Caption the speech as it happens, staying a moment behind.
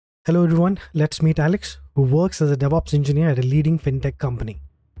Hello everyone, let's meet Alex, who works as a DevOps engineer at a leading fintech company.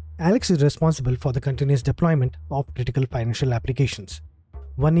 Alex is responsible for the continuous deployment of critical financial applications.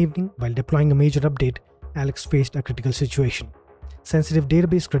 One evening, while deploying a major update, Alex faced a critical situation. Sensitive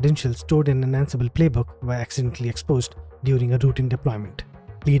database credentials stored in an Ansible Playbook were accidentally exposed during a routine deployment,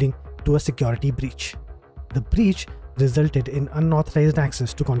 leading to a security breach. The breach resulted in unauthorized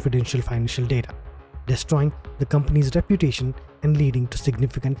access to confidential financial data, destroying the company's reputation and leading to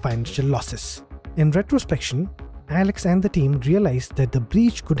significant financial losses. In retrospection, Alex and the team realized that the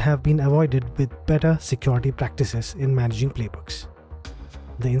breach could have been avoided with better security practices in managing playbooks.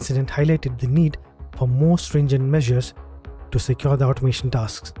 The incident highlighted the need for more stringent measures to secure the automation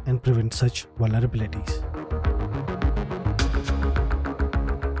tasks and prevent such vulnerabilities.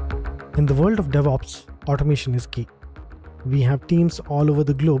 In the world of DevOps, automation is key. We have teams all over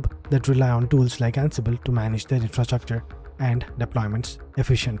the globe that rely on tools like Ansible to manage their infrastructure and deployments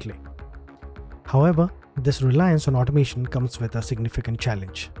efficiently. However, this reliance on automation comes with a significant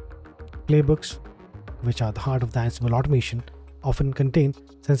challenge. Playbooks, which are the heart of the Ansible automation, often contain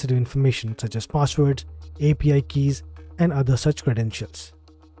sensitive information such as passwords, API keys, and other such credentials.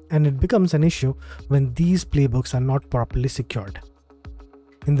 And it becomes an issue when these playbooks are not properly secured.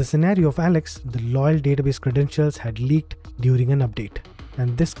 In the scenario of Alex, the loyal database credentials had leaked during an update,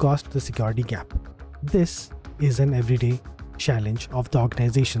 and this caused the security gap. This is an everyday challenge of the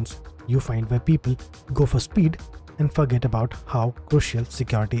organizations you find where people go for speed and forget about how crucial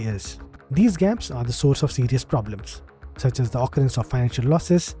security is. These gaps are the source of serious problems, such as the occurrence of financial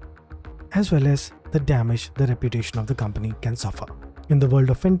losses, as well as the damage the reputation of the company can suffer. In the world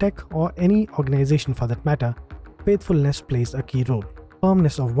of fintech, or any organization for that matter, faithfulness plays a key role.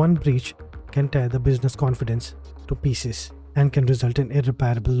 Firmness of one breach can tear the business confidence to pieces and can result in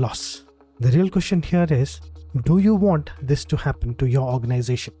irreparable loss. The real question here is, do you want this to happen to your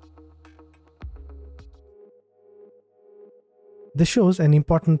organization? This shows an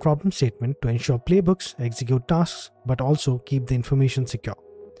important problem statement to ensure playbooks execute tasks but also keep the information secure.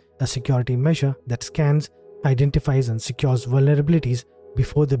 A security measure that scans, identifies, and secures vulnerabilities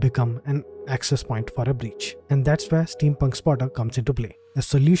before they become an access point for a breach. And that's where Steampunk Spotter comes into play, a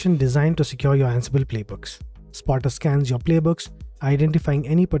solution designed to secure your Ansible playbooks. Spotter scans your playbooks, identifying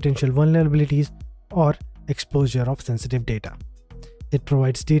any potential vulnerabilities or exposure of sensitive data. It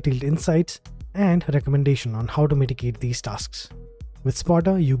provides detailed insights and recommendation on how to mitigate these tasks. With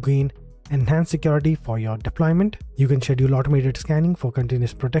Spotter, you gain enhanced security for your deployment. You can schedule automated scanning for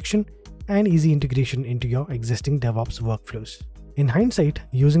continuous protection and easy integration into your existing DevOps workflows. In hindsight,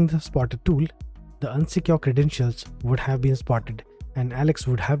 using the Spotter tool, the unsecure credentials would have been spotted and Alex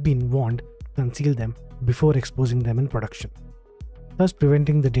would have been warned to conceal them before exposing them in production, thus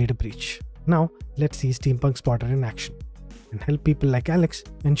preventing the data breach. Now, let's see Steampunk Spotter in action and help people like Alex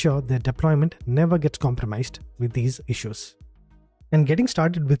ensure their deployment never gets compromised with these issues. And getting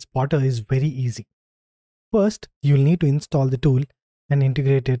started with Spotter is very easy. First, you'll need to install the tool and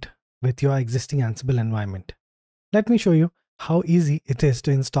integrate it with your existing Ansible environment. Let me show you how easy it is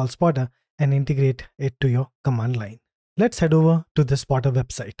to install Spotter and integrate it to your command line. Let's head over to the Spotter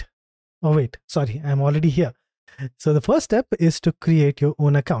website. Oh wait, sorry, I'm already here. So the first step is to create your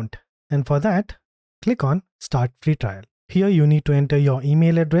own account. And for that, click on Start Free Trial. Here you need to enter your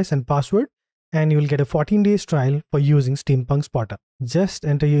email address and password, and you will get a 14 days trial for using Steampunk Spotter. Just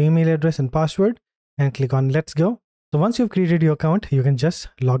enter your email address and password and click on Let's Go. So once you've created your account, you can just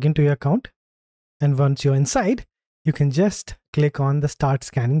log into your account. And once you're inside, you can just click on the Start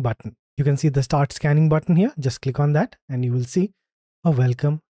Scanning button. You can see the Start Scanning button here. Just click on that and you will see a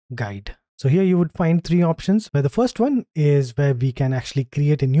welcome guide. So here you would find three options, where the first one is where we can actually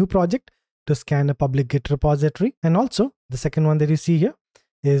create a new project to scan a public Git repository. And also the second one that you see here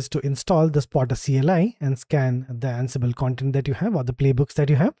is to install the Spotter CLI and scan the Ansible content that you have or the playbooks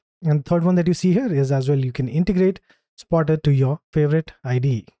that you have. And the third one that you see here is as well, you can integrate Spotter to your favorite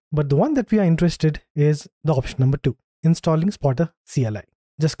IDE. But the one that we are interested is the option number 2, installing Spotter CLI.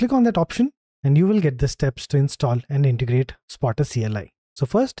 Just click on that option and you will get the steps to install and integrate Spotter CLI. So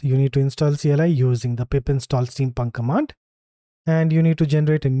first, you need to install CLI using the pip install steampunk command, and you need to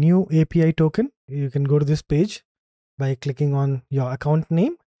generate a new API token. You can go to this page by clicking on your account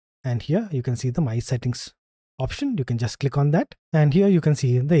name, and here you can see the My Settings option. You can just click on that, and here you can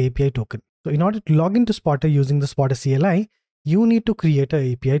see the API token. So in order to log into Spotter using the Spotter CLI, you need to create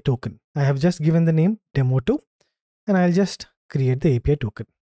an API token. I have just given the name Demo2, and I'll just create the API token.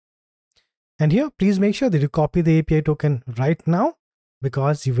 And here, please make sure that you copy the API token right now,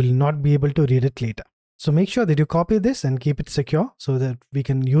 because you will not be able to read it later. So make sure that you copy this and keep it secure so that we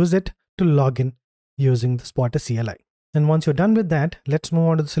can use it to log in using the Spotter CLI. And once you're done with that, let's move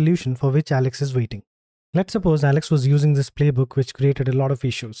on to the solution for which Alex is waiting. Let's suppose Alex was using this playbook which created a lot of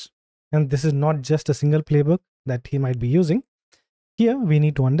issues. And this is not just a single playbook that he might be using. Here, we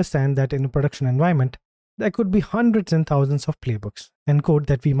need to understand that in a production environment, there could be hundreds and thousands of playbooks and code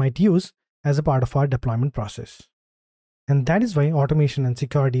that we might use as a part of our deployment process. And that is why automation and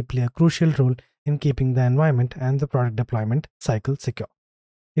security play a crucial role in keeping the environment and the product deployment cycle secure.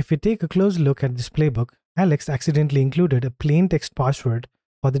 If we take a close look at this playbook, Alex accidentally included a plain text password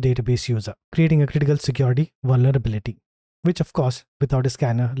for the database user, creating a critical security vulnerability, which of course, without a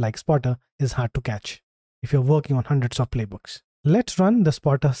scanner like Spotter, is hard to catch if you're working on hundreds of playbooks. Let's run the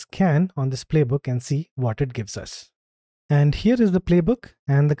Spotter scan on this playbook and see what it gives us. And here is the playbook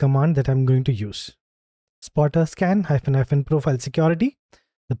and the command that I'm going to use. Spotter scan -- profile security,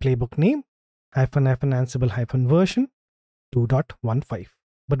 the playbook name, --Ansible version 2.15.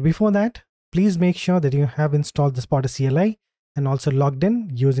 But before that, please make sure that you have installed the Spotter CLI and also logged in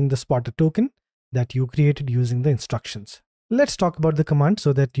using the Spotter token that you created using the instructions. Let's talk about the command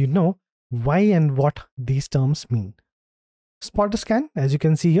so that you know why and what these terms mean. Spotter scan, as you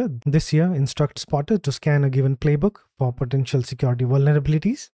can see here, this here instructs Spotter to scan a given playbook for potential security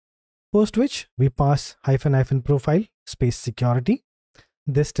vulnerabilities, post which we pass -- profile space security.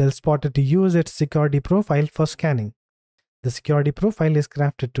 This tells Spotter to use its security profile for scanning. The security profile is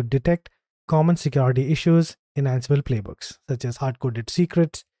crafted to detect common security issues in Ansible playbooks, such as hard-coded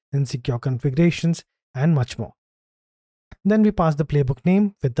secrets, insecure configurations, and much more. Then we pass the playbook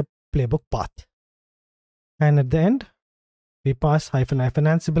name with the playbook path. And at the end, we pass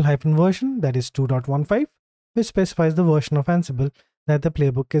 --Ansible version, that is 2.15, which specifies the version of Ansible that the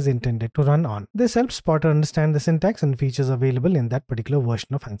playbook is intended to run on. This helps Spotter understand the syntax and features available in that particular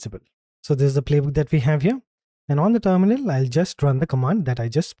version of Ansible. So this is the playbook that we have here. And on the terminal, I'll just run the command that I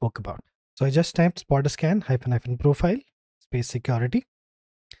just spoke about. So I just typed Spotter scan -- profile space security.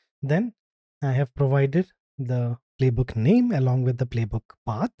 Then I have provided the playbook name along with the playbook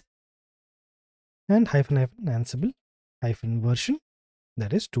path and --Ansible version,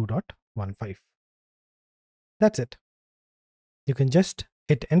 that is 2.15. That's it. You can just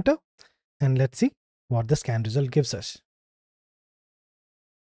hit enter and let's see what the scan result gives us.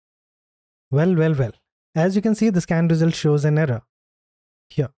 Well. As you can see, the scan result shows an error.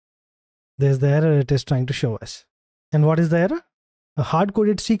 Here, there's the error it is trying to show us. And what is the error? A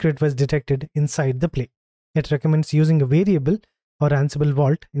hard-coded secret was detected inside the play. It recommends using a variable or Ansible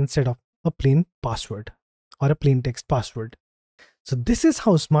vault instead of a plain password or a plain text password. So this is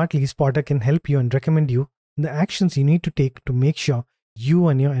how smartly Spotter can help you and recommend you the actions you need to take to make sure you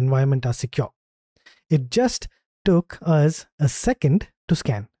and your environment are secure. It just took us a second to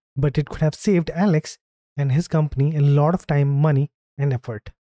scan, but it could have saved Alex and his company a lot of time, money, and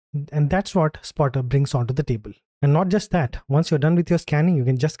effort. And that's what Spotter brings onto the table. And not just that, once you're done with your scanning, you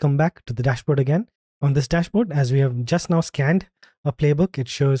can just come back to the dashboard again. On this dashboard, as we have just now scanned a playbook, it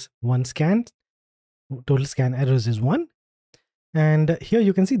shows 1 scan. Total scan errors is 1. And here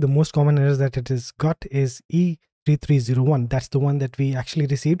you can see the most common errors that it has got is E3301. That's the one that we actually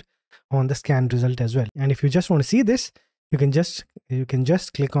received on the scan result as well. And if you just want to see this, you can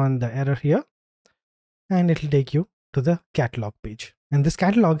just click on the error here and it'll take you to the catalog page. And this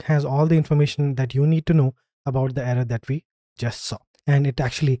catalog has all the information that you need to know about the error that we just saw. And it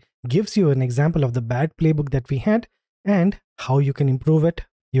actually gives you an example of the bad playbook that we had and how you can improve it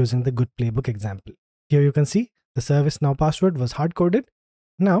using the good playbook example. Here you can see the service now password was hard-coded.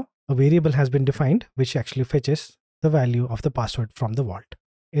 Now a variable has been defined which actually fetches the value of the password from the vault.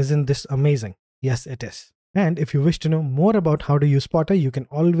 Isn't this amazing? Yes, it is. And if you wish to know more about how to use Spotter, you can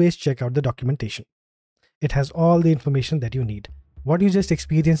always check out the documentation. It has all the information that you need. What you just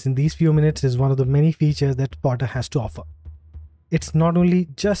experienced in these few minutes is one of the many features that Spotter has to offer. It's not only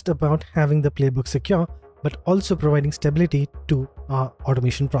just about having the playbook secure, but also providing stability to our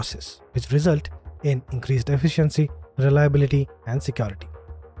automation process, which result in increased efficiency, reliability, and security.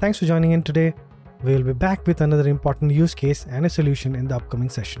 Thanks for joining in today. We will be back with another important use case and a solution in the upcoming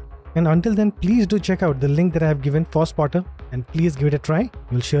session. And until then, please do check out the link that I have given for Spotter and please give it a try.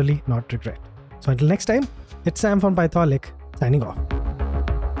 You'll surely not regret. So until next time, it's Sam from Pythoholic signing off.